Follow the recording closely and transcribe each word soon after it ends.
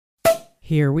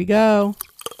Here we go.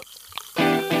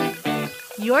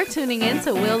 You're tuning in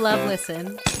to Will Love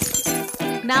Listen.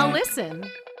 Now listen.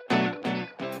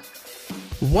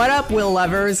 What up, Will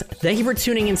lovers? Thank you for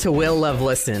tuning into Will Love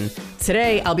Listen.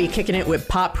 Today, I'll be kicking it with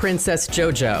pop princess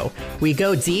JoJo. We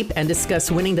go deep and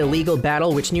discuss winning the legal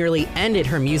battle which nearly ended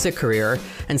her music career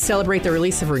and celebrate the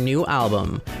release of her new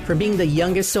album. From being the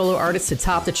youngest solo artist to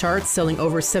top the charts, selling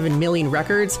over 7 million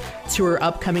records, to her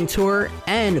upcoming tour,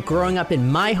 and growing up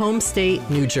in my home state,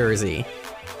 New Jersey.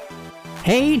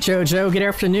 Hey, JoJo. Good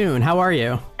afternoon. How are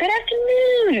you? Good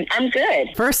afternoon. I'm good.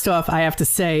 First off, I have to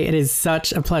say it is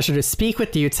such a pleasure to speak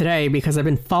with you today because I've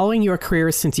been following your career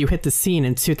since you hit the scene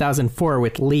in 2004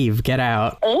 with Leave, Get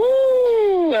Out.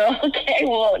 Oh, okay.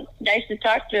 Well, nice to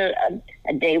talk to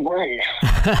a day one.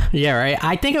 Yeah, right.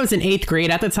 I think I was in 8th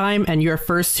grade at the time, and your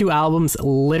first 2 albums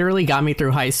literally got me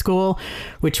through high school,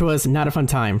 which was not a fun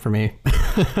time for me.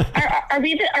 Are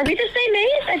we the same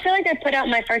age? I feel like I put out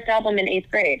my first album in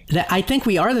 8th grade. I think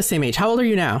we are the same age. How old are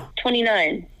you now?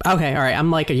 29. Okay, all right.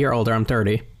 I'm like a year older. I'm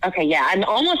 30. Okay, yeah, I'm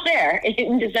almost there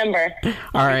in December.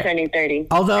 All right. Turning 30.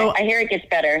 Although I hear it gets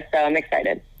better, so I'm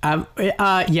excited.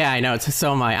 Yeah, I know.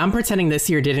 So am I. I'm pretending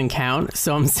this year didn't count,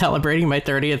 so I'm celebrating my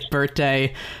 30th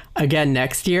birthday again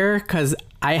next year because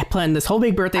I planned this whole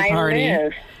big birthday party,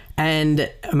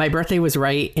 and my birthday was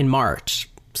right in March.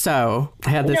 So I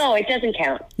had this. No, it doesn't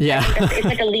count. Yeah, it's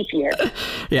like a leap year.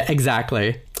 Yeah,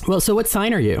 exactly. Well, so what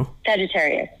sign are you?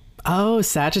 Sagittarius. Oh,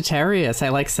 Sagittarius. I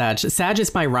like Sag. Sag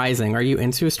is my rising. Are you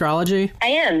into astrology? I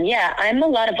am, yeah. I'm a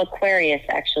lot of Aquarius,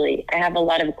 actually. I have a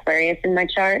lot of Aquarius in my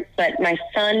chart, but my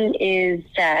sun is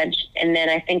Sag, and then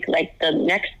I think like the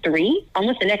next 3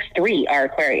 are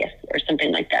Aquarius or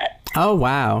something like that. Oh,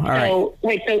 wow. All right.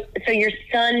 Wait, so your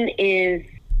sun is...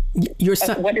 Your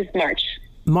sun... What is March?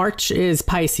 March is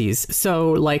Pisces.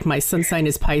 So like my sun sign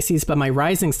is Pisces, but my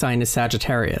rising sign is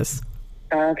Sagittarius.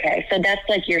 Okay, so that's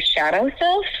like your shadow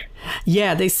self?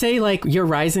 Yeah, they say like your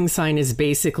rising sign is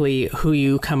basically who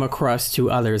you come across to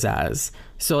others as.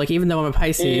 So like even though I'm a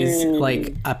Pisces,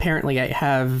 like apparently I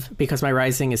have, because my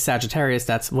rising is Sagittarius,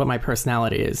 that's what my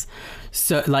personality is.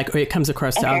 So like it comes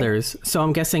across to others. So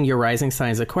I'm guessing your rising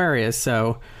sign is Aquarius,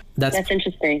 so that's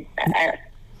interesting.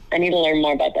 I need to learn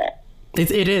more about that.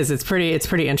 It is. It's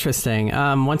pretty interesting.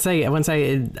 Once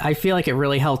I feel like it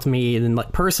really helped me, and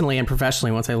like personally and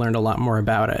professionally, once I learned a lot more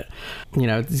about it. You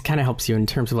know, it kind of helps you in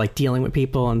terms of like dealing with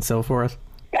people and so forth.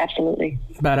 Absolutely.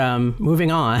 But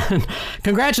moving on,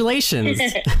 congratulations!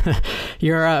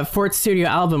 Your 4th studio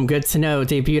album, Good to Know,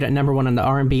 debuted at #1 on the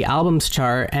R&B albums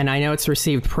chart, and I know it's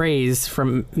received praise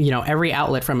from every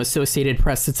outlet from Associated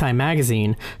Press to Time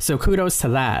magazine. So kudos to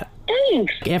that.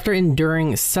 Thanks. After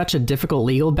enduring such a difficult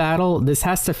legal battle, this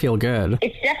has to feel good.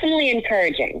 It's definitely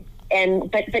encouraging,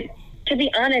 but to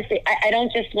be honest, I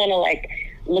don't just want to like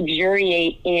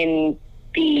luxuriate in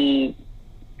the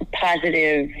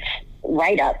positive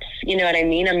write-ups, you know what I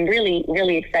mean? I'm really,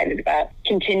 really excited about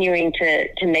continuing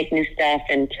to make new stuff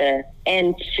and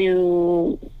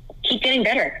to keep getting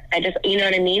better. I just, you know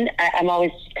what I mean? I'm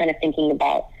always kind of thinking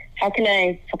about how can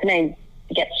I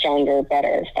get stronger,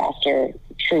 better, faster,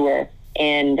 truer,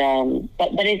 and but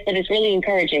it's really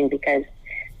encouraging because,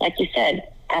 like you said,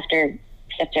 after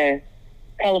such a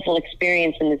colorful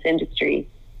experience in this industry,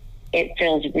 it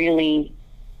feels really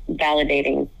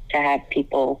validating to have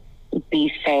people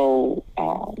be so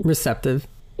receptive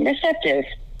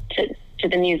to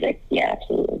the music. Yeah,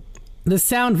 absolutely. The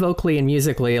sound vocally and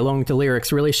musically, along with the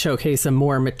lyrics, really showcase a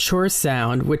more mature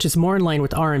sound, which is more in line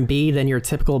with R&B than your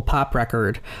typical pop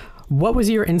record. What was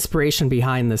your inspiration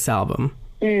behind this album?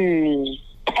 I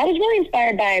was really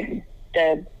inspired by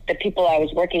the people I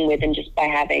was working with, and just by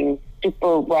having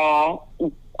super raw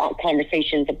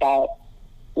conversations about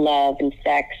love and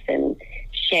sex and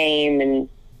shame and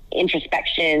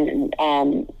introspection,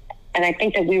 and I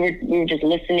think that we were just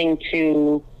listening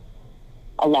to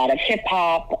a lot of hip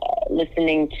hop,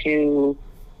 listening to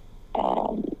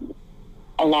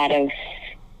a lot of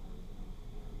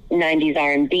 90s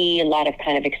R&B, a lot of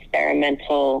kind of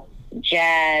experimental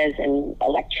jazz and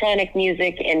electronic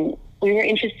music, and we were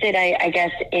interested, I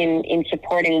guess, in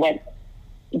supporting what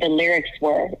the lyrics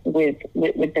were with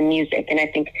the music. And I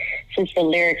think since the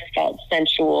lyrics felt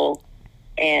sensual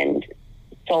and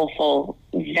soulful,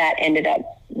 that ended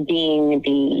up being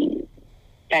the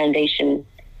foundation,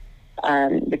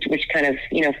 which kind of,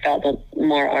 felt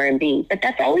more R&B. But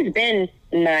that's always been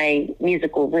my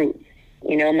musical roots.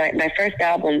 My first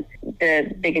album,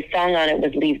 the biggest song on it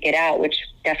was Leave, Get Out, which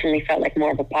definitely felt like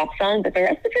more of a pop song, but the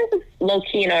rest of it was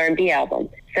low-key an R&B album.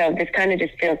 So this kind of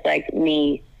just feels like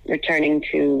me returning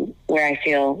to where I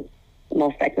feel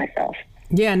most like myself.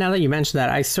 Yeah, now that you mention that,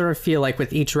 I sort of feel like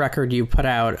with each record you put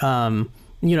out,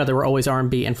 there were always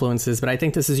R&B influences, but I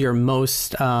think this is your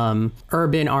most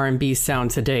urban R&B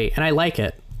sound to date, and I like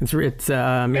it.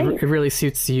 It really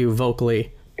suits you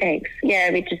vocally. Thanks.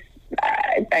 Yeah,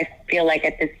 I feel like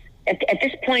at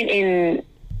this point in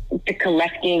the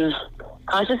collective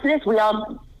consciousness, we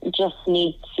all just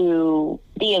need to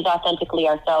be as authentically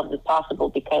ourselves as possible,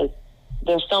 because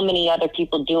there's so many other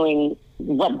people doing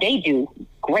what they do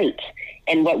great,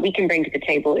 and what we can bring to the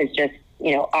table is just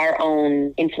our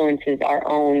own influences, our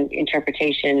own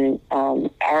interpretation,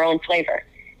 our own flavor.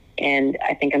 And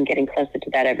I think I'm getting closer to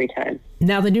that every time.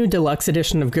 Now, the new deluxe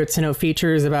edition of Good to Know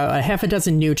features about a half a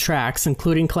dozen new tracks,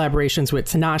 including collaborations with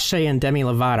Tinashe and Demi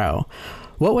Lovato.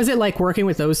 What was it like working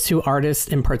with those two artists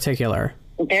in particular?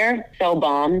 They're so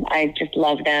bomb. I just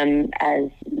love them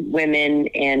as women,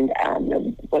 and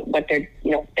what they're,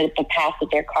 the path that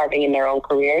they're carving in their own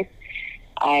careers.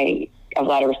 I have a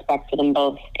lot of respect for them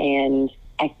both. And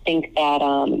I think that,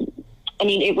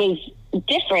 it was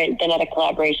different than other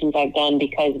collaborations I've done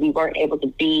because we weren't able to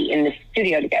be in the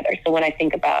studio together. So when I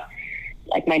think about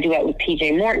like my duet with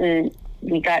PJ Morton,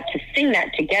 we got to sing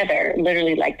that together,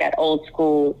 literally like that old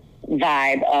school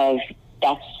vibe of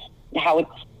that's how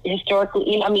it's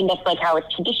historically, that's like how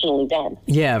it's traditionally done.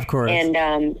 Yeah, of course. And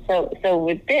so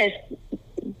with this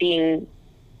being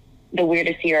the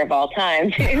weirdest year of all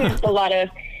time, it was a lot of,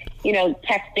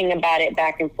 texting about it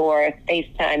back and forth,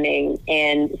 FaceTiming,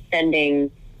 and sending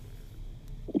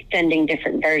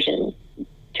different versions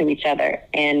to each other.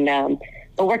 And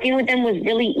but working with them was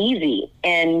really easy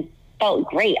and felt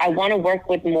great. I want to work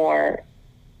with more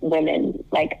women.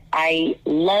 Like, I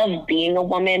love being a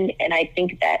woman, and I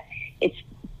think that it's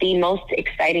the most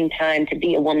exciting time to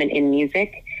be a woman in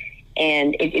music.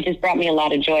 And it just brought me a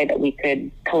lot of joy that we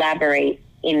could collaborate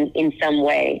in some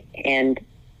way, and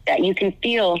that you can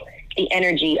feel the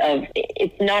energy of,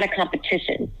 it's not a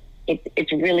competition.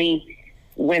 It's really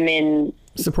women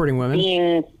supporting women,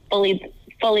 being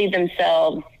fully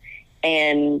themselves,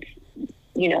 and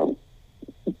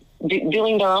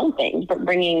doing their own thing, but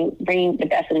bringing the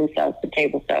best of themselves to the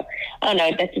table. So I don't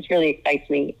know, that just really excites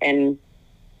me, and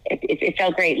it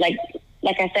felt great. Like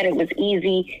I said, it was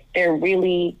easy. They're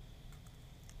real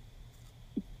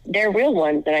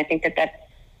ones, and I think that's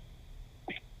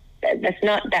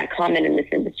not that common in this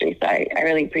industry. So I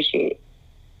really appreciate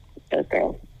those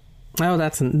girls. Oh,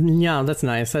 that's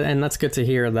nice. And that's good to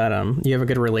hear that you have a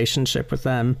good relationship with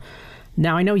them.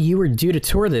 Now, I know you were due to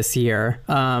tour this year,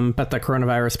 but the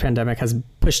coronavirus pandemic has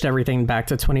pushed everything back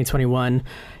to 2021.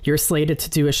 You're slated to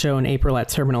do a show in April at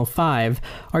Terminal 5.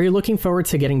 Are you looking forward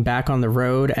to getting back on the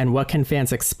road, and what can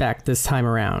fans expect this time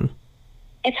around?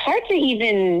 It's hard to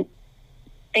even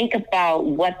think about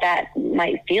what that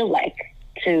might feel like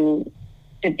to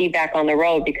be back on the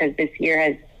road, because this year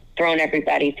has thrown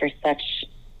everybody for such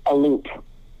a loop.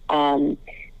 So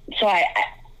I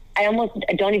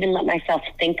don't even let myself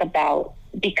think about,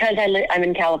 because I'm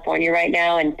in California right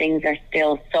now and things are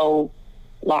still so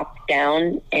locked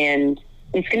down, and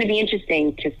it's going to be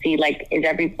interesting to see, like,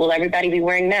 will everybody be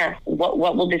wearing masks? What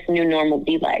will this new normal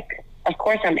be like? Of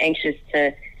course, I'm anxious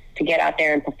to get out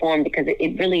there and perform, because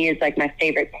it really is like my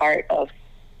favorite part of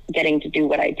getting to do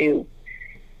what I do,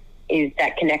 is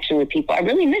that connection with people. I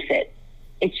really miss it.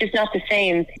 It's just not the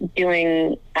same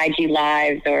doing IG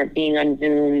lives or being on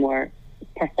Zoom or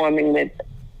performing with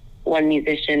one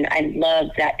musician. I love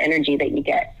that energy that you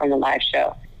get from a live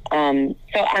show. So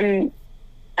I'm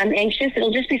anxious.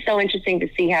 It'll just be so interesting to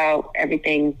see how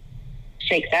everything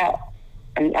shakes out.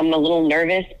 I'm a little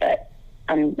nervous, but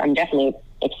I'm definitely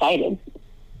excited.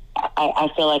 I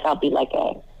feel like I'll be like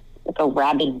a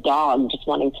rabid dog just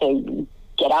wanting to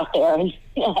get out there and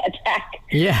attack.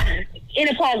 Yeah. In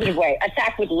a positive way.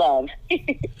 Attack with love.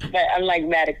 But I'm like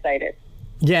mad excited.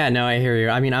 Yeah, no, I hear you.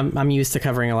 I mean, I'm used to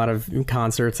covering a lot of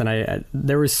concerts, and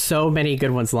there were so many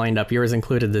good ones lined up, yours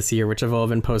included, this year, which have all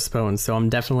been postponed. So I'm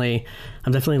definitely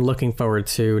looking forward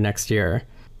to next year.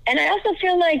 And I also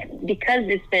feel like, because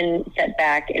it's been set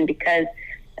back, and because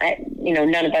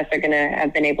none of us are going to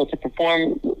have been able to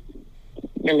perform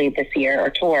really this year or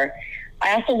tour,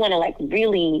 I also want to like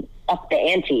really up the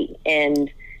ante and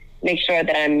make sure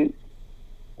that I'm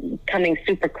coming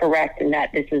super correct and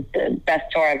that this is the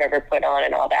best tour I've ever put on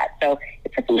and all that. So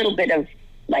it puts a little bit of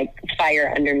like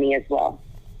fire under me as well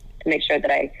to make sure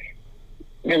that I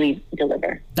really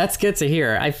deliver. That's good to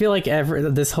hear. I feel like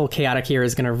this whole chaotic year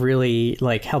is going to really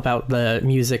like help out the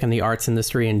music and the arts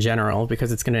industry in general,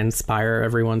 because it's going to inspire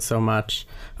everyone so much,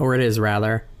 or it is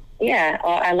rather. Yeah,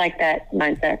 I like that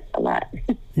mindset a lot.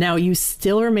 Now, you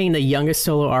still remain the youngest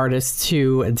solo artist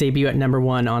to debut at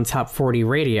 #1 on Top 40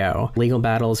 radio. Legal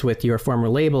battles with your former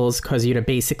labels caused you to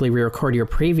basically re-record your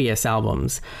previous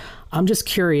albums. I'm just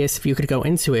curious if you could go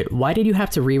into it. Why did you have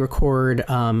to re-record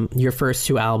your first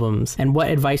 2 albums? And what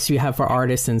advice do you have for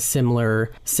artists in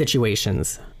similar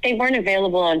situations? They weren't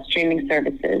available on streaming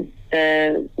services.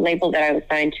 The label that I was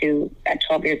signed to at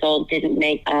 12 years old didn't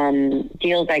make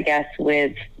deals, I guess,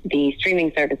 with the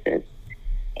streaming services.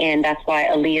 And that's why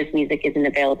Aaliyah's music isn't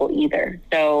available either.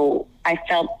 So I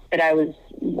felt that I was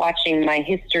watching my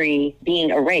history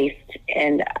being erased,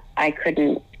 and I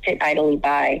couldn't sit idly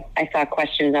by. I saw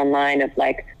questions online of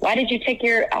like, why did you take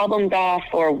your albums off?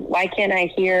 Or why can't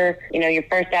I hear, your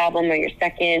first album or your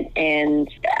second? And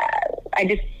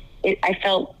I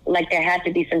felt like there had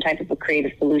to be some type of a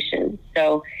creative solution.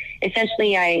 So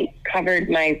essentially I covered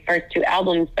my first 2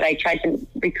 albums, but I tried to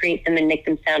recreate them and make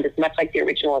them sound as much like the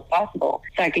original as possible,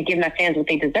 so I could give my fans what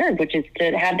they deserve, which is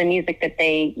to have the music that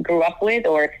they grew up with,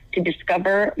 or to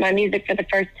discover my music for the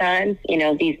first time.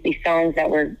 These songs that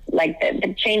were like,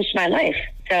 that changed my life.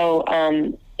 So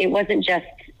it wasn't just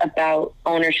about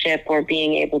ownership or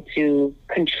being able to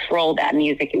control that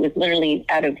music. It was literally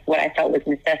out of what I felt was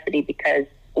necessity, because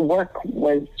work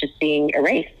was just being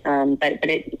erased. But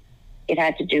it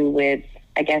had to do with,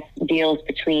 I guess, deals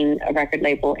between a record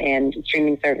label and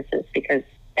streaming services, because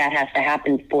that has to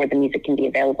happen before the music can be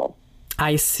available.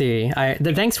 I see.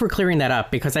 Thanks for clearing that up,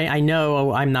 because I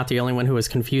know I'm not the only one who was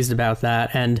confused about that.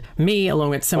 And me,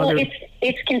 along with some other...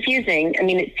 It's confusing. I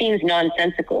mean, it seems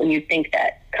nonsensical. You think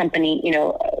that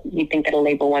you think that a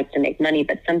label wants to make money,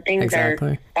 but some things are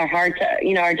hard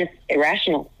to, are just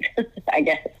irrational, I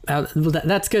guess. Well,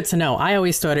 that's good to know. I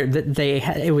always thought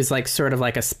it was like sort of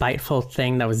like a spiteful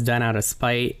thing that was done out of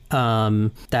spite,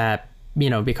 that,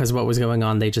 because of what was going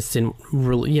on, they just didn't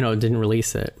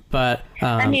release it. But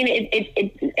I mean,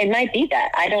 it might be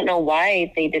that. I don't know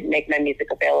why they didn't make my music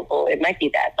available. It might be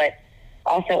that, but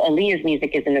also Aaliyah's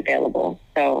music isn't available.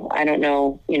 So I don't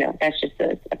know, that's just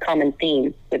a common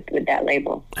theme with that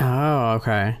label. Oh,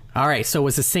 okay. All right. So it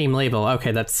was the same label.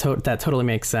 Okay. That totally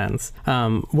makes sense.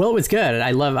 Well, it was good.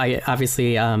 I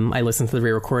listened to the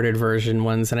re-recorded version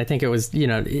ones, and I think it was,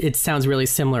 it sounds really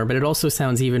similar, but it also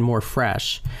sounds even more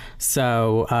fresh.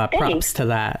 So props to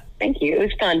that. Thank you. It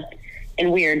was fun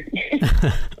and weird.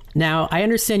 Now, I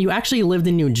understand you actually lived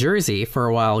in New Jersey for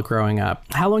a while growing up.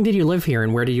 How long did you live here,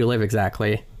 and where did you live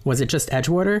exactly? Was it just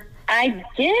Edgewater? I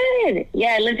did.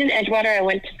 Yeah, I lived in Edgewater. I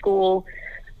went to school.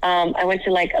 I went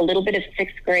to like a little bit of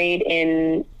 6th grade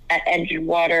at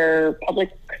Edgewater Public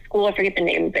School. I forget the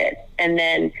name of it. And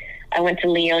then I went to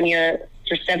Leonia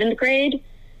for 7th grade,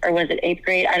 or was it 8th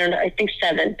grade? I don't know. I think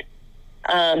 7th.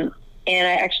 And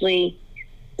I actually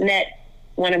met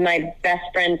one of my best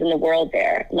friends in the world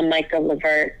there, Lamicah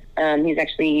Levert. He's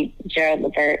actually Gerald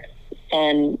Levert's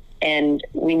son, and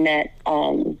we met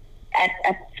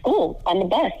at school on the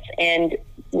bus, and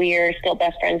we are still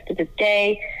best friends to this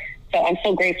day. So I'm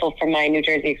so grateful for my New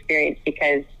Jersey experience,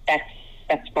 because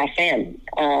that's my fam.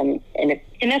 And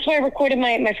that's why I recorded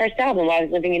my first album while I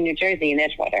was living in New Jersey in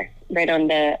Edgewater, right on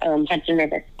the Hudson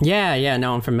River. Yeah,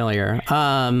 no, I'm familiar.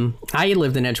 I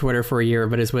lived in Edgewater for a year,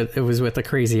 but it was with a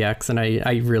crazy ex, and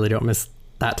I really don't miss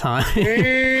that time.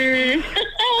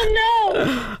 Oh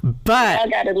no! But I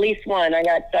got at least one. I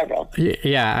got several.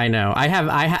 Yeah, I know.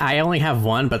 I only have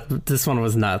one, but this one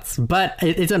was nuts. But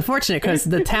it's unfortunate because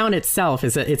the town itself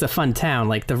it's a fun town.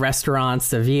 Like the restaurants,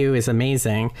 the view is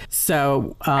amazing.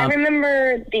 So I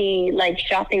remember the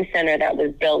shopping center that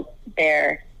was built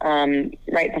there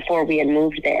right before we had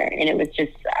moved there, and it was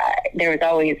just there was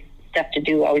always stuff to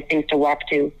do, always things to walk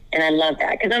to, and I love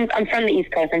that because I'm from the East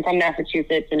Coast. I'm from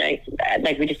Massachusetts, and I,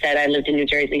 like we just said, I lived in New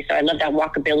Jersey, so I love that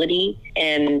walkability,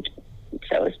 and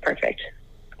so it's perfect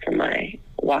for my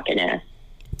walking ass.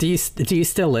 Do you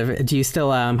still live? Do you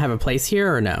still have a place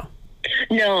here or no?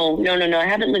 No. I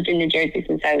haven't lived in New Jersey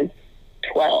since I was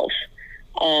 12.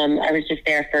 I was just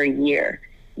there for a year.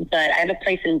 But I have a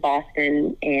place in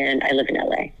Boston, and I live in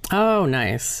LA. Oh,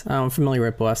 nice. I'm familiar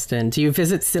with Boston. Do you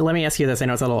visit, let me ask you this, I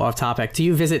know it's a little off topic. Do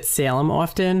you visit Salem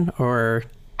often, or?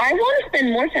 I want to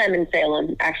spend more time in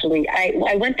Salem, actually.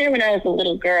 I went there when I was a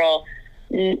little girl.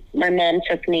 My mom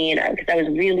took me, because I was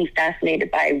really fascinated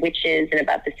by witches and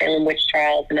about the Salem witch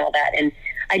trials and all that. And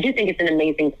I do think it's an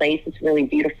amazing place. It's really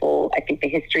beautiful. I think the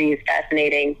history is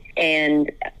fascinating. And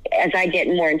as I get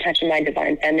more in touch with my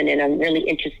divine feminine, I'm really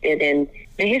interested in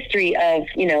the history of,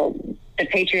 the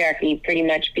patriarchy pretty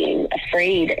much being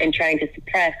afraid and trying to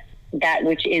suppress that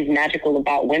which is magical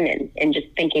about women, and just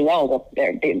thinking, oh, well,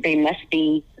 they must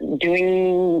be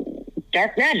doing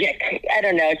dark magic. I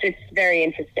don't know. It's just very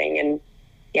interesting. And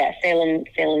yeah, Salem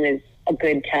is a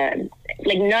good time.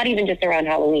 Like, not even just around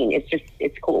Halloween.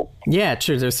 It's cool. Yeah,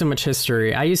 true. There's so much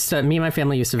history. Me and my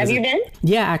family used to visit. Have you been?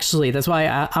 Yeah, actually. That's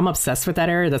why I'm obsessed with that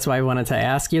area. That's why I wanted to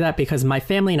ask you that, because my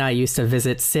family and I used to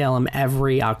visit Salem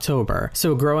every October.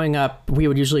 So growing up, we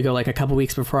would usually go like a couple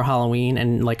weeks before Halloween,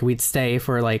 and like we'd stay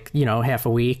for like, half a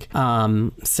week. Did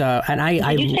you stay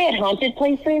at haunted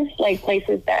places? Like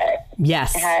places that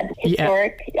yes. had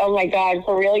historic? Yeah. Oh my God,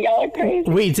 for real? Y'all are crazy.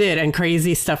 We did, and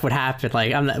crazy stuff would happen.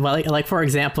 Like for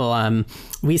example,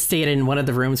 we stayed in one of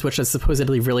the rooms which was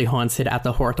supposedly really haunted at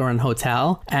the Hawthorne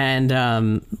Hotel, and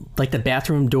like the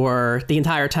bathroom door, the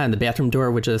entire time the bathroom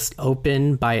door would just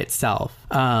open by itself.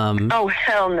 Oh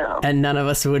hell no! And none of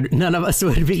us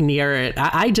would be near it.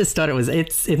 I just thought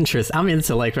it's interesting. I'm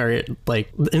into like very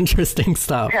like interesting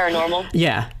stuff. Paranormal.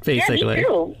 Yeah, basically. Yeah,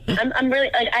 me too. I'm really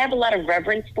like, I have a lot of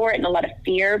reverence for it and a lot of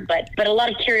fear, but a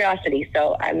lot of curiosity.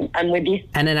 So I'm with you.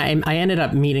 And then I ended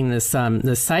up meeting this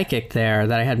psychic there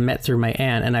that I had met through my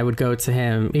aunt, and I would go to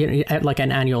him at like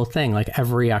an annual thing, like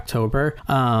every October.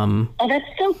 Oh, that's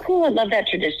so cool. I love that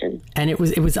tradition. And it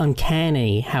was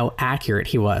uncanny how accurate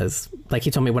he was. Like,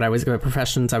 he told me what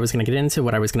professions I was going to get into,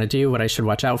 what I was going to do, what I should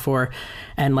watch out for.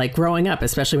 And like growing up,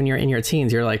 especially when you're in your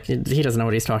teens, you're like, he doesn't know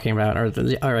what he's talking about, or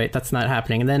all right, that's not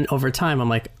happening. And then over time, I'm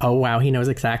like, oh wow, he knows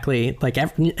exactly. Like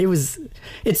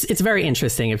it's very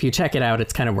interesting. If you check it out,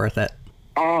 it's kind of worth it.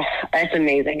 Oh, that's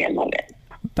amazing. I love it.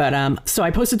 But so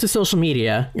I posted to social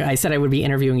media. I said I would be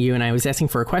interviewing you, and I was asking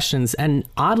for questions. And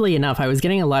oddly enough, I was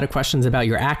getting a lot of questions about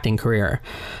your acting career.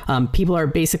 People are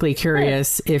basically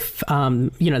curious if,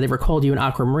 they recalled you in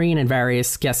Aquamarine and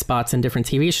various guest spots in different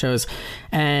TV shows.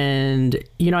 And,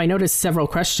 I noticed several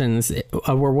questions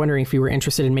were wondering if you were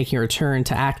interested in making a return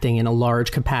to acting in a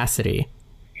large capacity.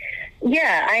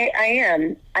 Yeah, I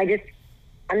am.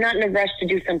 I'm not in a rush to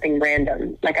do something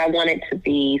random. Like, I want it to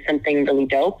be something really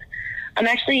dope. I'm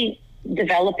actually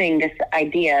developing this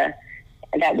idea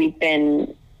that we've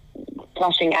been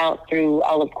flushing out through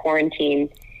all of quarantine.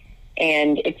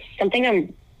 And it's something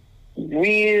I'm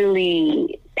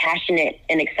really passionate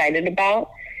and excited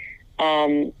about,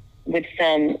 with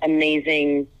some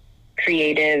amazing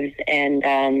creatives.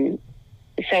 And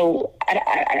so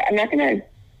I'm not going to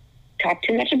talk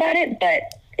too much about it,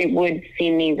 but it would see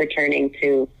me returning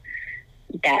to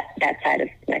that side of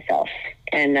myself.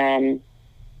 And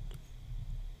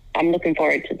I'm looking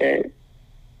forward to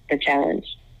the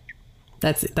challenge.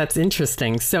 That's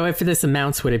interesting. So if this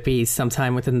amounts, would it be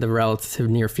sometime within the relative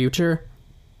near future?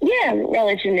 Yeah,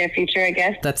 relative near future, I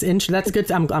guess. That's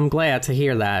good. I'm glad to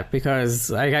hear that,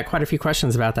 because I got quite a few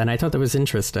questions about that, and I thought that was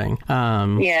interesting.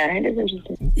 Yeah, it is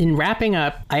interesting. In wrapping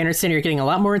up, I understand you're getting a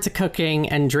lot more into cooking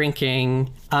and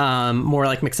drinking, more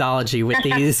like mixology with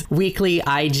these weekly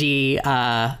IG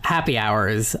happy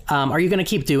hours. Are you going to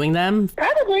keep doing them?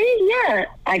 Probably, yeah.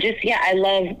 I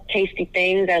love tasty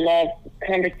things. I love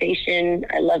conversation.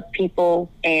 I love people,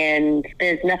 and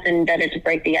there's nothing better to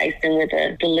break the ice than with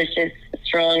a delicious,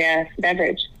 strong-ass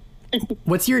beverage.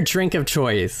 What's your drink of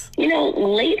choice?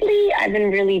 Lately I've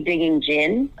been really digging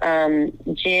gin.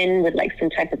 Gin with like some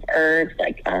type of herbs,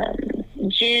 like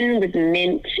gin with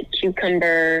mint,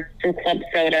 cucumber, some club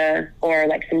soda, or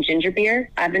like some ginger beer.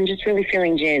 I've been just really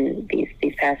feeling gin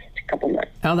these past couple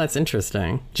months. Oh, that's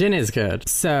interesting. Gin is good.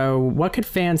 So what could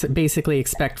fans basically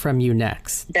expect from you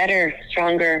next? Better,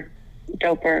 stronger,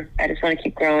 doper. I just want to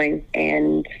keep growing,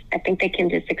 and I think they can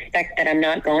just expect that I'm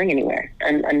not going anywhere.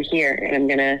 I'm here, and I'm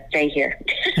gonna stay here.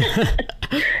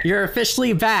 You're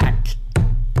officially back.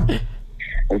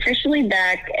 I'm officially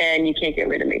back, and you can't get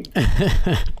rid of me.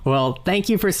 Well, thank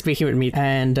you for speaking with me,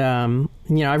 and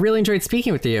I really enjoyed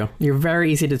speaking with you. You're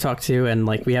very easy to talk to, and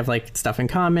like we have like stuff in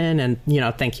common, and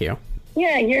thank you.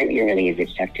 Yeah, you're really easy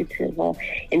to talk to too. Well,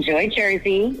 enjoy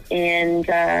Jersey, and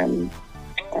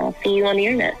I'll see you on the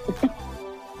internet.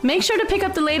 Make sure to pick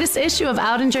up the latest issue of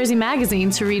Out in Jersey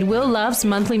magazine to read Will Love's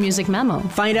monthly music memo.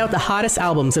 Find out the hottest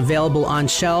albums available on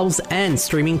shelves and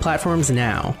streaming platforms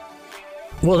now.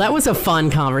 Well, that was a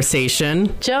fun conversation.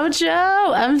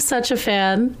 JoJo, I'm such a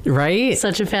fan. Right?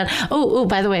 Such a fan. Oh,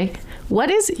 by the way, what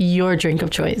is your drink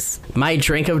of choice? My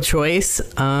drink of choice?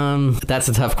 That's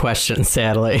a tough question,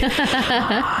 sadly.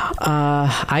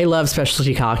 I love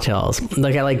specialty cocktails.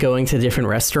 Like, I like going to different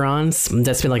restaurants.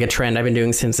 That's been like a trend I've been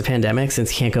doing since the pandemic,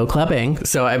 since you can't go clubbing.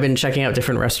 So I've been checking out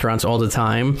different restaurants all the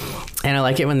time. And I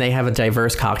like it when they have a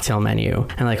diverse cocktail menu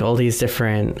and like all these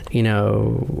different,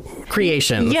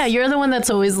 creations. Yeah, you're the one that's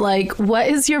always like, what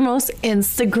is your most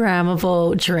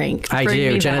Instagrammable drink? I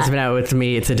do. Jenna's been out with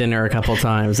me to dinner a couple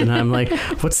times, and I'm like,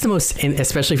 what's the most,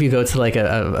 especially if you go to like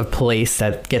a place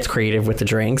that gets creative with the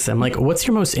drinks, I'm like, what's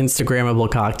your most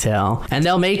Instagrammable cocktail? And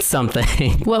they'll make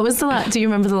something. What was the last, do you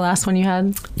remember the last one you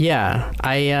had? Yeah,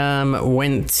 I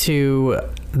went to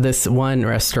this one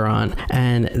restaurant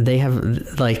and they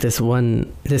have like this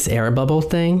air bubble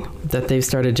thing that they've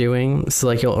started doing. So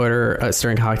like you'll order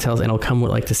certain cocktails and it'll come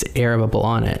with like this air bubble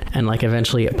on it, and like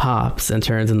eventually it pops and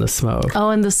turns into smoke.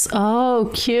 Oh,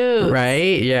 cute.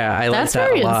 Right? Yeah, I like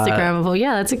that a lot. That's very Instagrammable.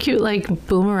 Yeah, that's a cute like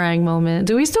boomerang moment.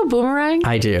 Do we still boomerang?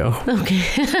 I do. Okay.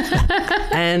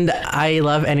 And I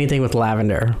love anything with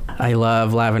lavender. I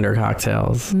love lavender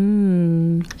cocktails.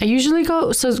 I usually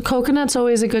go, so coconut's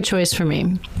always a good choice for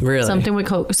me. Really? Something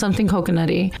with something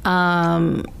coconutty.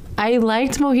 I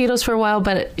liked mojitos for a while,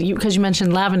 but because you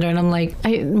mentioned lavender, and I'm like,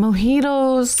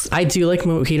 mojitos. I do like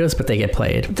mojitos, but they get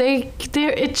played.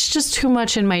 It's just too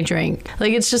much in my drink.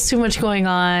 Like, it's just too much going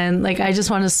on. Like, I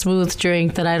just want a smooth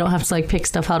drink that I don't have to like pick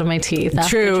stuff out of my teeth.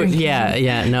 True.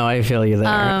 Yeah. No, I feel you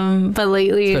there. But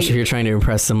lately, especially if you're trying to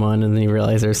impress someone and then you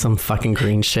realize there's some fucking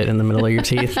green shit in the middle of your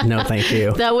teeth. No, thank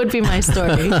you. That would be my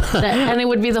story, and it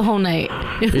would be the whole night.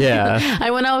 Yeah. I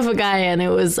went out with a guy, and it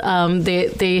was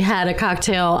they had a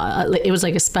cocktail. It was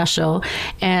like a special,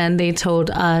 and they told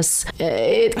us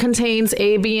it contains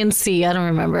A, B, and C. I don't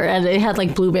remember. And it had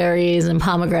like blueberries and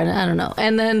pomegranate. I don't know.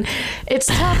 And then it's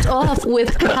topped off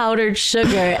with powdered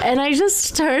sugar. And I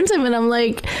just turned to him and I'm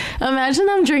like, imagine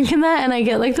I'm drinking that and I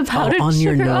get like the powdered on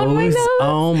sugar your nose? on my nose.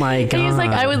 Oh my God. And he's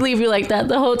like, I would leave you like that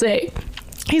the whole day.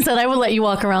 He said, I would let you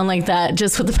walk around like that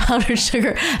just with the powdered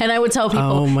sugar. And I would tell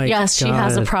people, yes, she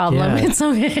has a problem. Yeah. It's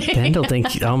okay. Then they'll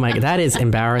think, oh my God, that is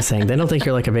embarrassing. Then they'll think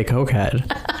you're like a big cokehead.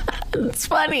 It's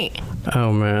funny.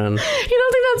 Oh, man. You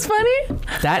don't think that's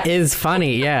funny? That is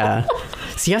funny, yeah.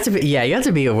 So you have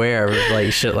to be aware of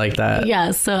like shit like that.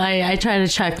 Yeah, so I try to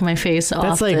check my face often.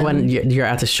 That's like when you're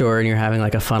at the shore and you're having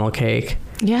like a funnel cake.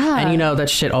 Yeah. And that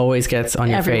shit always gets on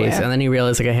your face. And then you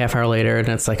realize like a half hour later and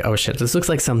it's like, oh shit, this looks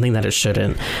like something that it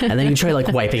shouldn't. And then you try like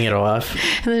wiping it off.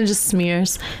 And then it just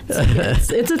smears.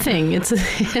 It's a thing.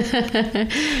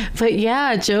 But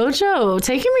yeah, JoJo,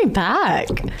 taking me back.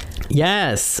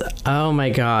 Yes. Oh my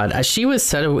God. She was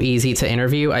so easy to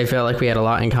interview. I felt like we had a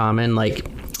lot in common. Like,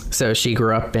 so she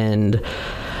grew up in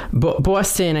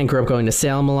Boston and grew up going to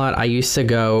Salem a lot. I used to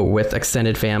go with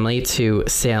extended family to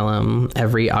Salem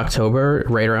every October,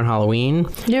 right around Halloween.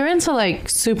 You're into like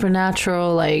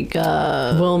supernatural, like...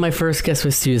 Well, my first guest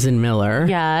was Susan Miller.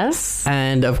 Yes.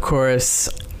 And of course,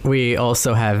 we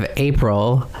also have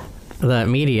April, the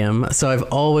medium. So I've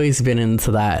always been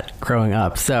into that growing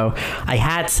up. So I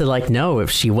had to like know if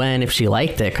she went, if she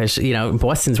liked it, because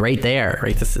Boston's right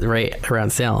there, right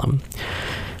around Salem.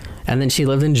 And then she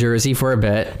lived in Jersey for a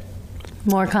bit.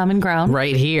 More common ground.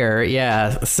 Right here,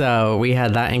 yeah. So we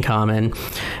had that in common.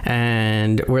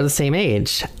 And we're the same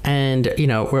age. And,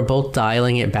 we're both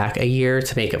dialing it back a year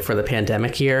to make up for the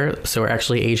pandemic year. So we're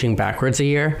actually aging backwards a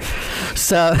year.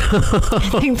 So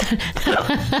I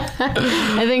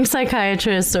think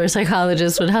psychiatrists or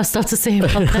psychologists would have stuff to say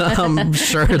about that. I'm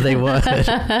sure they would.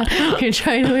 You're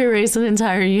trying to erase an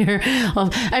entire year of...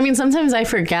 I mean, sometimes I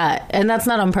forget. And that's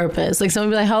not on purpose. Like,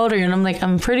 someone will be like, how old are you? And I'm like,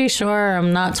 I'm pretty sure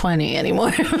I'm not 20 anymore.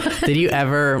 Did you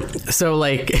ever, so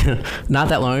like not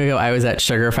that long ago I was at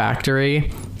Sugar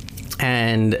Factory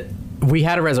and we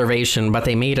had a reservation but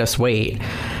they made us wait.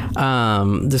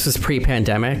 This was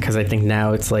pre-pandemic because I think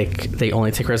now it's like they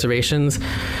only take reservations.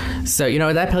 So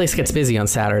that place gets busy on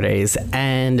Saturdays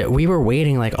and we were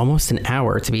waiting like almost an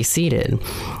hour to be seated.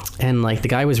 And like the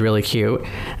guy was really cute,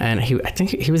 and I think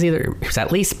he was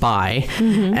at least bi,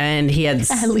 mm-hmm. And he had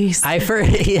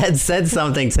he had said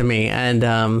something to me,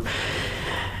 and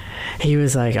he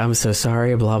was like, "I'm so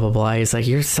sorry," blah blah blah. He's like,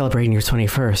 "You're celebrating your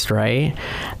 21st, right?"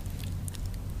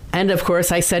 And of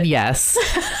course, I said yes.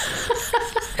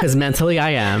 Because mentally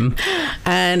I am.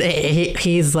 And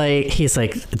he's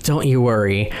like, don't you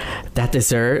worry. That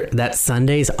dessert, that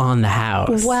sundae's on the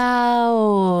house.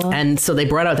 Wow. And so they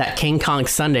brought out that King Kong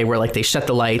sundae where like they shut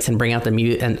the lights and bring out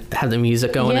the and have the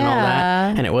music going and all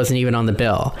that. And it wasn't even on the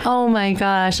bill. Oh my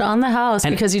gosh. On the house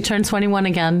because you turned 21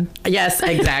 again. Yes,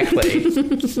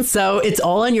 exactly. So it's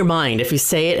all in your mind. If you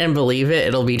say it and believe it,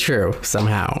 it'll be true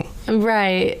somehow.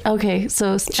 Right. Okay.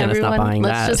 So Jenna's everyone, not buying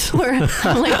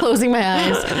I'm like closing my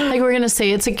eyes. Like we're going to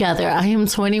say it together. I am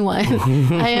 21.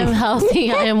 I am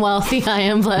healthy. I am wealthy. I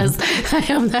am blessed. I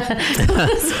am that.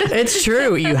 It's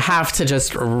true. You have to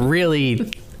just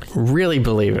really, really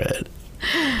believe it.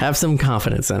 Have some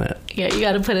confidence in it. Yeah, you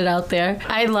got to put it out there.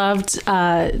 I loved,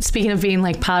 speaking of being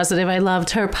like positive, I loved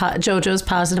her, JoJo's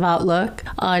positive outlook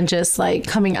on just like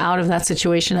coming out of that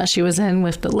situation that she was in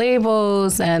with the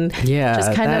labels and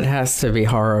just kind that has to be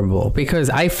horrible, because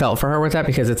I felt for her with that,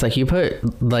 because it's like you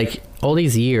put like all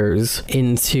these years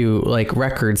into like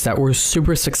records that were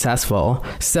super successful,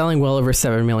 selling well over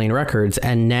 7 million records,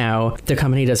 and now the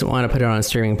company doesn't want to put it on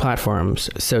streaming platforms.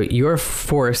 So you're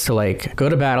forced to like go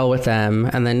to battle with them,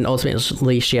 and then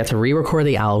ultimately she had to re-record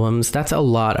the albums. That's a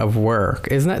lot of work,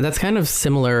 isn't it? That's kind of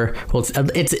similar. Well,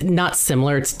 it's not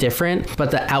similar, it's different,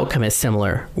 but the outcome is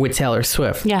similar with Taylor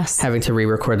Swift. Yes. Having to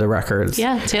re-record the records.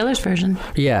 Yeah, Taylor's version.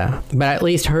 Yeah, but at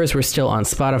least hers were still on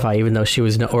Spotify, even though she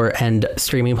was and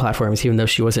streaming platforms, even though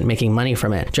she wasn't making money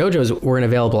from it. JoJo's weren't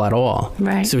available at all.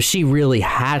 Right. So she really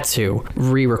had to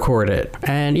re-record it.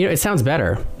 And, you know, it sounds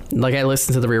better. Like, I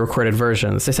listened to the re-recorded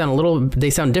versions. They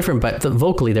sound different, but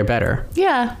vocally they're better.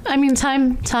 Yeah. I mean,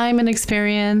 time and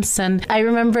experience. And I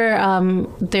remember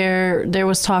there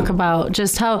was talk about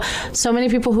just how so many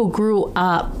people who grew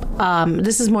up,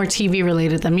 this is more TV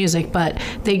related than music, but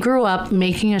they grew up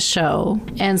making a show.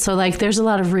 And so like there's a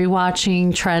lot of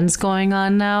rewatching trends going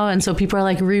on now. And so people are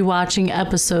like rewatching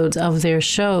episodes of their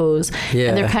shows. Yeah.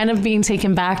 And they're kind of being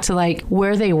taken back to like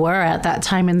where they were at that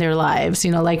time in their lives.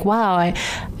 You know, like, wow,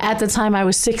 at the time I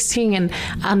was 16 and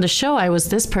on the show I was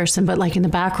this person, but like in the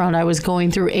background I was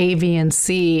going through A, B, and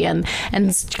C and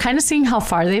kind of seeing how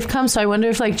far they've come. So I wonder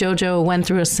if like JoJo went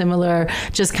through a similar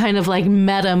just kind of like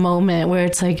meta moment where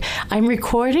it's like, I'm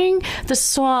recording the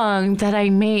song that I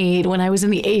made when I was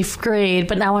in the 8th grade,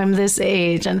 but now I'm this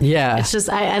age. And yeah, it's just,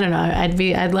 I don't know.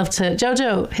 I'd love to,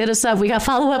 JoJo, hit us up. We got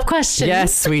follow-up questions.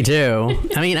 Yes, we do.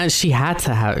 I mean, she had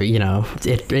to have, you know,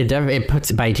 it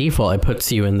puts, by default, it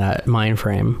puts you in that mind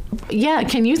frame. Yeah.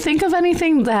 Can you think of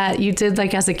anything that you did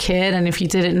like as a kid, and if you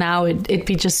did it now, it'd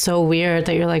be just so weird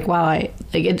that you're like, wow,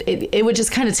 it would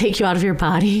just kind of take you out of your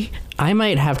body? I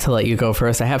might have to let you go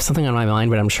first. I have something on my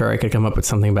mind, but I'm sure I could come up with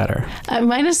something better.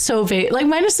 Mine is so vague. Like,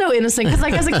 mine is so innocent. Because,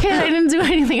 like, as a kid, I didn't do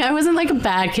anything. I wasn't, like, a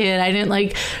bad kid. I didn't,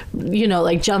 like, you know,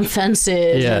 like, jump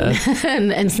fences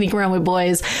and sneak around with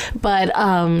boys. But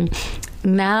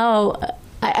now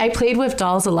I played with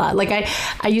dolls a lot. Like,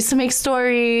 I used to make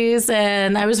stories,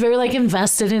 and I was very, like,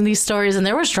 invested in these stories. And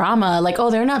there was drama. Like, oh,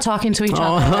 they're not talking to each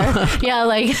other. Yeah,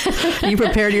 like... You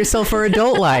prepared yourself for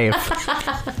adult life.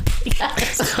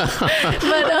 Yes.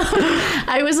 But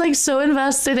I was like so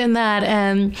invested in that,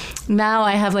 and now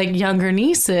I have like younger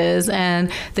nieces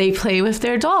and they play with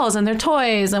their dolls and their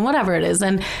toys and whatever it is,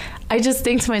 and I just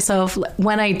think to myself,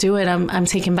 when I do it, I'm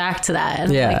taken back to that,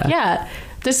 and like, yeah,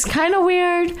 this is kind of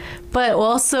weird, but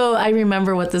also I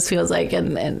remember what this feels like,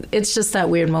 and it's just that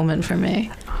weird moment for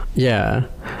me. Yeah,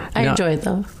 I enjoy it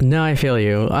though. No, I feel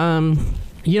you.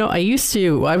 You know,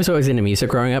 I was always into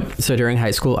music growing up. So during high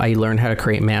school, I learned how to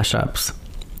create mashups,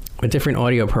 a different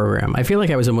audio program. I feel like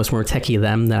I was almost more techie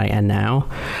then than I am now.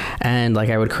 And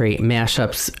like I would create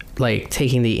mashups, like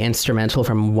taking the instrumental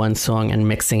from one song and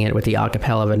mixing it with the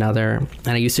acapella of another. And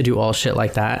I used to do all shit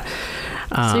like that.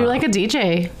 So you're like a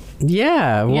DJ.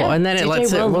 Yeah. Well, and then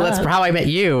that's how I met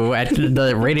you at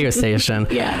the radio station.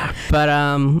 Yeah.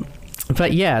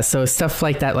 But yeah, so stuff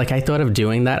like that, like I thought of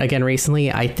doing that again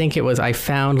recently. I think I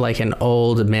found like an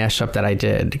old mashup that I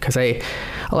did, because a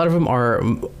lot of them are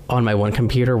on my one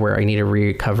computer where I need to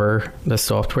recover the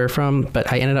software from, but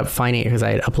I ended up finding it because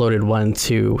I had uploaded one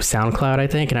to SoundCloud, I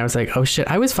think, and I was like, oh shit,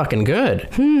 I was fucking good.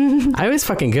 I was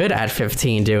fucking good at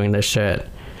 15 doing this shit.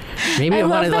 Maybe I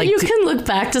love that like you can look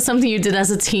back to something you did as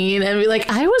a teen and be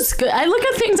like, I was good. I look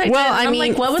at things I did. I mean,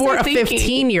 like, what was for I thinking? A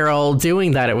 15-year-old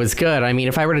doing that, it was good. I mean,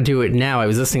 if I were to do it now, I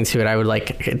was listening to it, I would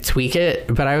like tweak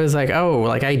it. But I was like, oh,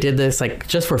 like I did this like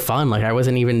just for fun. Like I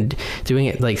wasn't even doing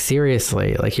it like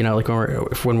seriously. Like, you know, like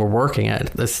when we're working at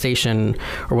the station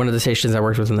or one of the stations I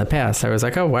worked with in the past, I was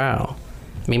like, oh wow,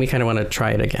 made me kind of want to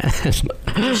try it again.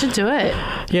 You should do it.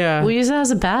 Yeah, we'll use it as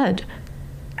a bed.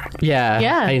 Yeah.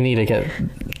 I need to get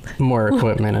more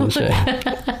equipment and shit.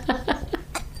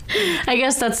 I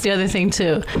guess that's the other thing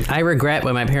too. I regret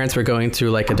when my parents were going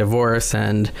through like a divorce,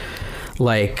 and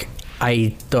like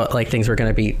I thought like things were going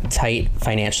to be tight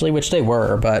financially, which they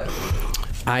were, but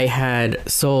I had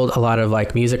sold a lot of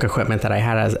like music equipment that I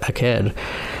had as a kid.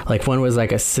 Like one was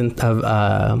like a synth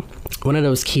of one of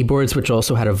those keyboards which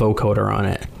also had a vocoder on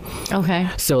it. Okay.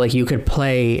 So like you could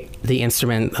play the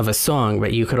instrument of a song,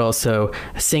 but you could also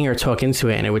sing or talk into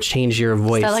it, and it would change your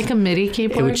voice. Is that like a MIDI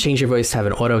keyboard? It would change your voice to have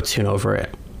an auto tune over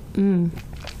it.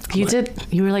 You did.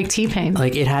 You were like T-Pain.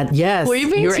 Like it had, yes. Were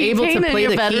you being able T-Pain to play in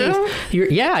your the bedroom?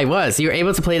 keys. Yeah, I was. You were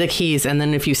able to play the keys, and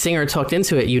then if you sing or talked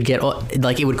into it, you'd get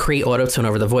like it would create autotune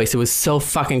over the voice. It was so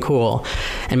fucking cool,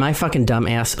 and my fucking dumb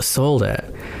ass sold it.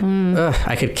 Ugh,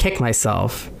 I could kick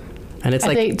myself. And it's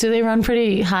do they run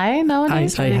pretty high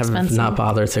nowadays? I have expensive? not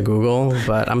bothered to Google,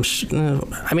 but I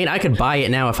mean, I could buy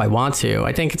it now if I want to.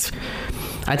 I think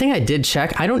I did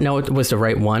check. I don't know if it was the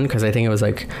right one because I think it was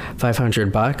like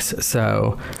 $500.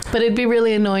 So, but it'd be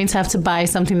really annoying to have to buy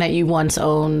something that you once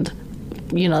owned.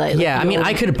 You know. I mean,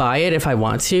 I could buy it if I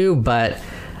want to, but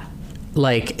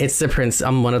like it's the prince.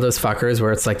 I'm one of those fuckers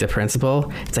where it's like the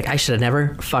principle. It's like I should have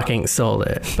never fucking sold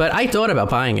it. But I thought about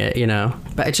buying it, you know.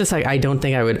 But it's just like I don't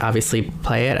think I would obviously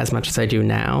play it as much as I do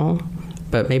now.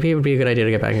 But maybe it would be a good idea to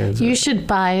get back into it. You should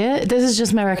buy it. This is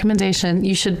just my recommendation.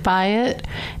 You should buy it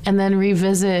and then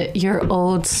revisit your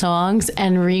old songs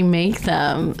and remake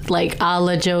them. Like a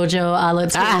la JoJo, a la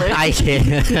Taylor. I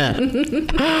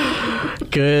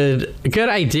can't. Good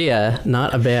idea.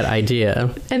 Not a bad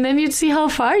idea. And then you'd see how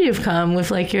far you've come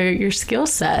with like your skill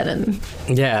set. And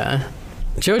yeah.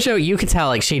 JoJo, you could tell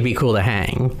like she'd be cool to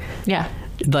hang. Yeah.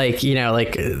 Like, you know,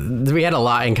 like we had a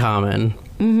lot in common.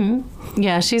 Mm-hmm.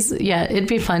 Yeah, it'd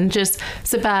be fun. Just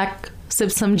sit back,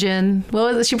 sip some gin. What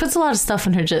was it? She puts a lot of stuff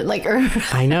in her gin. Like,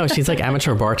 I know, she's like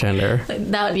amateur bartender.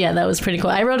 That was pretty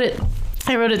cool. I wrote it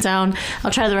down.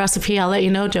 I'll try the recipe. I'll let you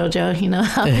know, JoJo. You know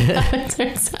how it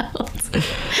turns out.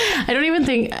 I don't even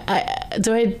think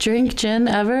do I drink gin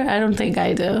ever? I don't think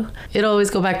I do. It always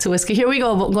go back to whiskey. Here we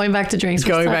go, going back to drinks.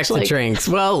 Going back to drinks.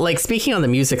 Well, like speaking on the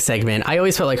music segment, I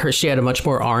always felt like she had a much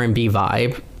more R&B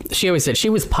vibe. She always said she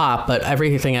was pop, but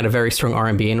everything had a very strong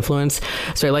R&B influence.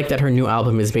 So I like that her new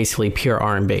album is basically pure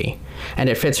R&B, and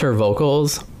it fits her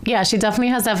vocals. Yeah, she definitely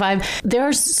has that vibe. There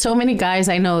are so many guys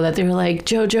I know that they're like,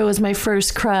 JoJo is my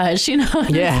first crush, you know?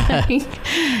 Yeah. Yeah.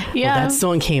 Well, that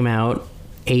song came out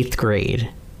 8th grade.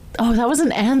 Oh, that was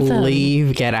an anthem.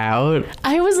 Leave, Get Out.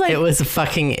 I was like... It was a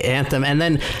fucking anthem. And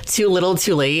then Too Little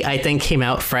Too Late, I think, came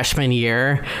out freshman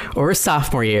year or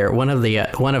sophomore year, one of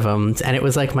them. And it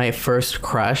was like my first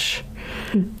crush.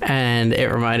 And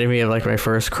it reminded me of like my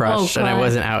first crush, and I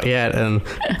wasn't out yet. And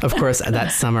of course,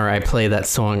 that summer I played that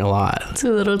song a lot.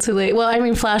 Too Little Too Late. Well, I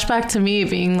mean, flashback to me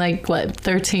being like,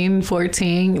 13,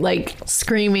 14, like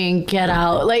screaming, Get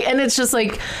Out. Like, and it's just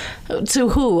like, to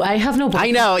who? I have no boyfriend.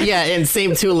 I know, yeah, and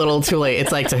same Too Little Too Late.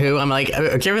 It's like, to who? I'm like,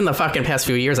 given the fucking past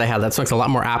few years I had, that song's a lot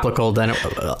more applicable than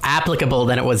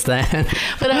it was then.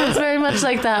 But I was very much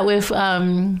like that with...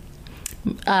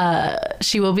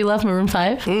 She Will Be Loved, Maroon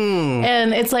 5.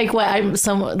 And it's like what I'm what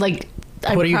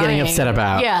are you crying. getting upset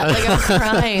about? Yeah, like I'm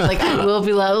crying, like I will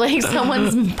be loved, like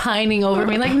someone's pining over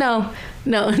me, like no,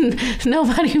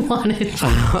 nobody wanted you.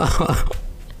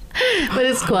 But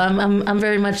it's cool. I'm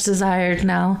very much desired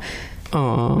now.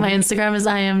 Aww. My Instagram is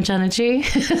I am Jenna G.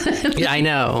 Yeah, I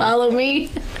know. Follow me.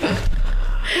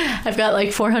 I've got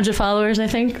like 400 followers, I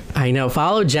think. I know.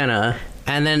 Follow Jenna,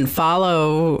 and then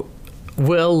follow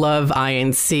Will Love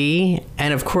INC,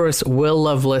 and of course Will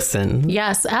Love Listen.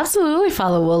 Yes, absolutely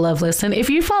follow Will Love Listen. If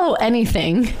you follow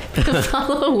anything,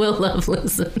 follow Will Love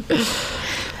Listen.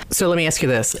 So let me ask you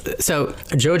this. So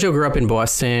JoJo grew up in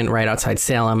Boston, right outside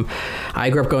Salem. I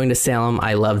grew up going to Salem.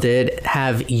 I loved it.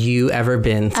 Have you ever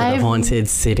been to the Haunted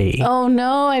City? Oh,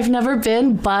 no, I've never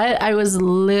been, but I was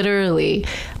literally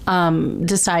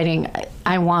deciding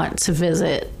I want to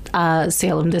visit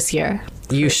Salem this year.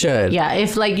 You should. Yeah,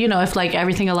 if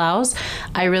everything allows,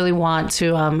 I really want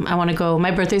to. I want to go.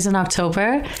 My birthday's in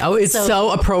October. Oh, it's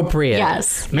so appropriate.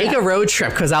 Yes. Make a road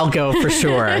trip because I'll go for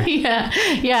sure. Yeah.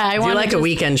 I want do like a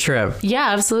weekend trip.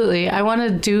 Yeah, absolutely. I want to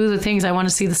do the things. I want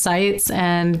to see the sights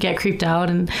and get creeped out,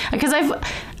 and because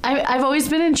I've always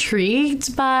been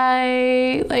intrigued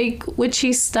by like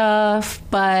witchy stuff,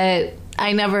 but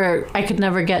I could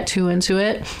never get too into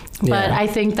it. But I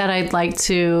think that I'd like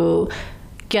to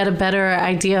get a better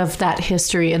idea of that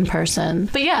history in person.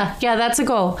 But yeah, that's a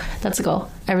goal.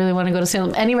 I really want to go to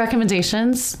Salem. Any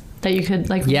recommendations that you could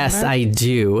like remember? Yes, I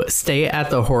do. Stay at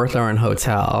the Hawthorne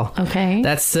Hotel. Okay.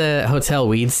 That's the hotel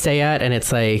we'd stay at, and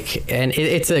it's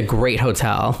a great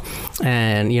hotel.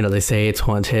 And, they say it's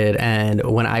haunted. And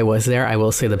when I was there, I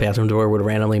will say the bathroom door would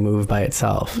randomly move by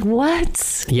itself.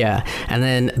 What? Yeah. And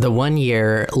then the one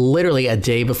year, literally a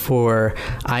day before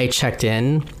I checked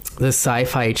in, the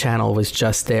Sci-Fi Channel was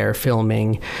just there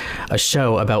filming a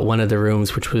show about one of the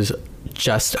rooms, which was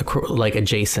just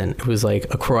adjacent. It was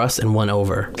like across and one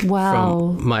over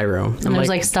from my room. And there's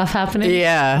like stuff happening?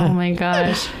 Yeah. Oh my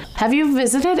gosh. Have you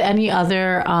visited any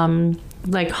other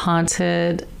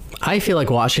haunted I feel like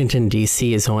Washington,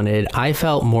 D.C. is haunted. I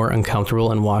felt more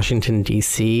uncomfortable in Washington,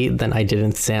 D.C. than I did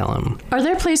in Salem. Are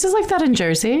there places like that in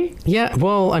Jersey? Yeah,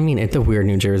 well, I mean, it's the weird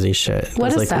New Jersey shit.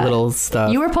 What is like that? Little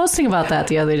stuff. You were posting about that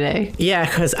the other day. Yeah,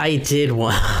 because I did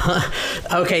one.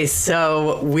 Okay,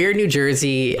 so weird New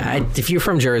Jersey. If you're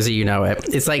from Jersey, you know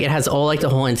it. It's like it has all like the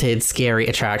haunted, scary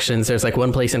attractions. There's like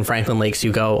one place in Franklin Lakes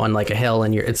you go on like a hill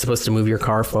and it's supposed to move your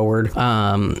car forward.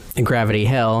 In Gravity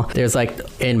Hill. There's like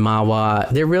in Mahwah.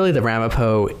 They're really the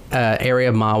Ramapo area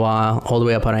of Mahwah, all the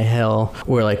way up on a hill,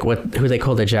 where like who they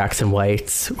call the Jackson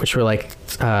Whites, which were like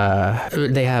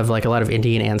they have like a lot of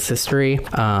Indian ancestry.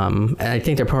 And I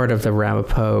think they're part of the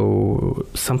Ramapo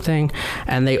something,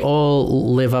 and they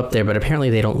all live up there. But apparently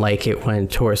they don't like it when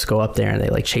tourists go up there and they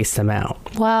like chase them out.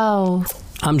 Wow.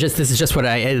 This is just what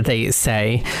they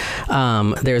say.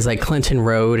 There's like Clinton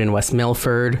Road in West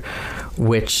Milford,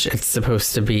 which it's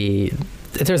supposed to be.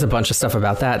 There's a bunch of stuff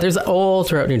about that. There's all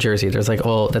throughout New Jersey. There's like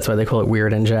all. That's why they call it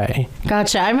Weird NJ.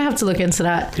 Gotcha. I'm gonna have to look into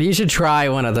that. You should try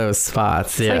one of those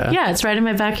spots. It's right in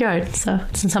my backyard. So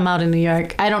since I'm out in New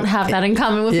York, I don't have that in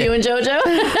common with you and JoJo.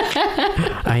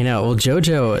 I know. Well,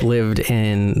 JoJo lived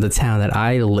in the town that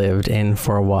I lived in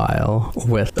for a while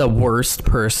with the worst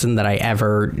person that I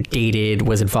ever dated,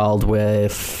 was involved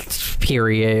with,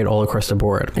 period, all across the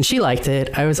board. And she liked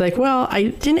it. I was like, well, I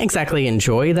didn't exactly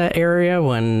enjoy that area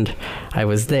when I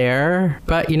was there,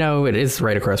 but you know, it is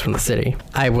right across from the city.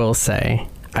 I will say,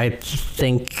 I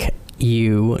think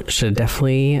you should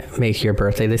definitely make your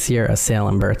birthday this year a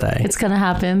Salem birthday. It's gonna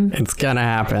happen. It's gonna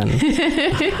happen.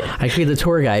 I could be the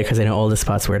tour guide because I know all the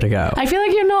spots where to go. I feel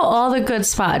like you know all the good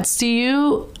spots. Do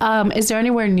you, is there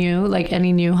anywhere new, like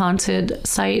any new haunted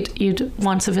site you'd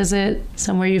want to visit?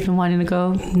 Somewhere you've been wanting to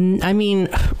go? I mean,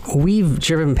 we've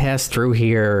driven past through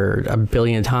here a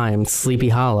billion times, Sleepy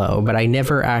Hollow, but I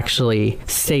never actually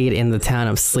stayed in the town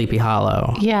of Sleepy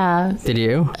Hollow. Yeah. Did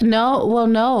you?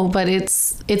 No, but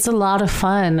it's a lot of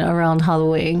fun around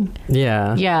Halloween.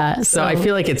 Yeah. So I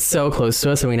feel like it's so close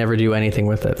to us and we never do anything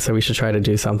with it. So we should try to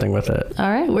do something with it. All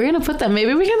right. We're going to put that.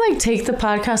 Maybe we can like take the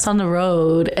podcast on the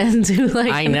road and do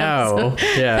like. I know.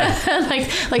 Yeah.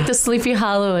 like the Sleepy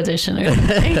Hollow edition or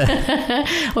something.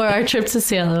 Or our trip to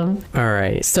Salem. All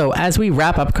right. So as we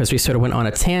wrap up, because we sort of went on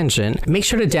a tangent, make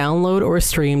sure to download or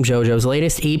stream JoJo's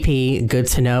latest EP, Good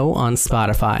to Know, on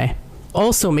Spotify.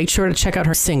 Also, make sure to check out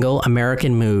her single,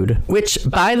 American Mood, which,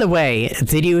 by the way,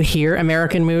 did you hear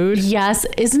American Mood? Yes.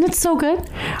 Isn't it so good?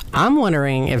 I'm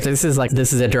wondering if this is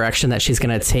a direction that she's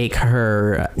going to take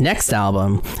her next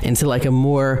album into like a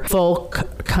more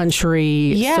folk,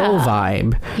 country, soul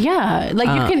vibe. Yeah.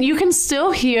 Like you can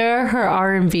still hear her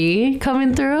R&B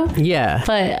coming through. Yeah.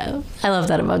 But I love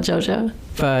that about JoJo.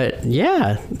 But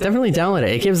yeah, definitely download it.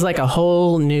 It gives like a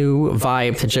whole new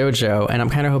vibe to JoJo, and I'm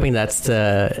kind of hoping that's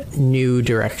the new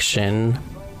direction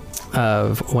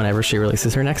of whenever she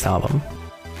releases her next album.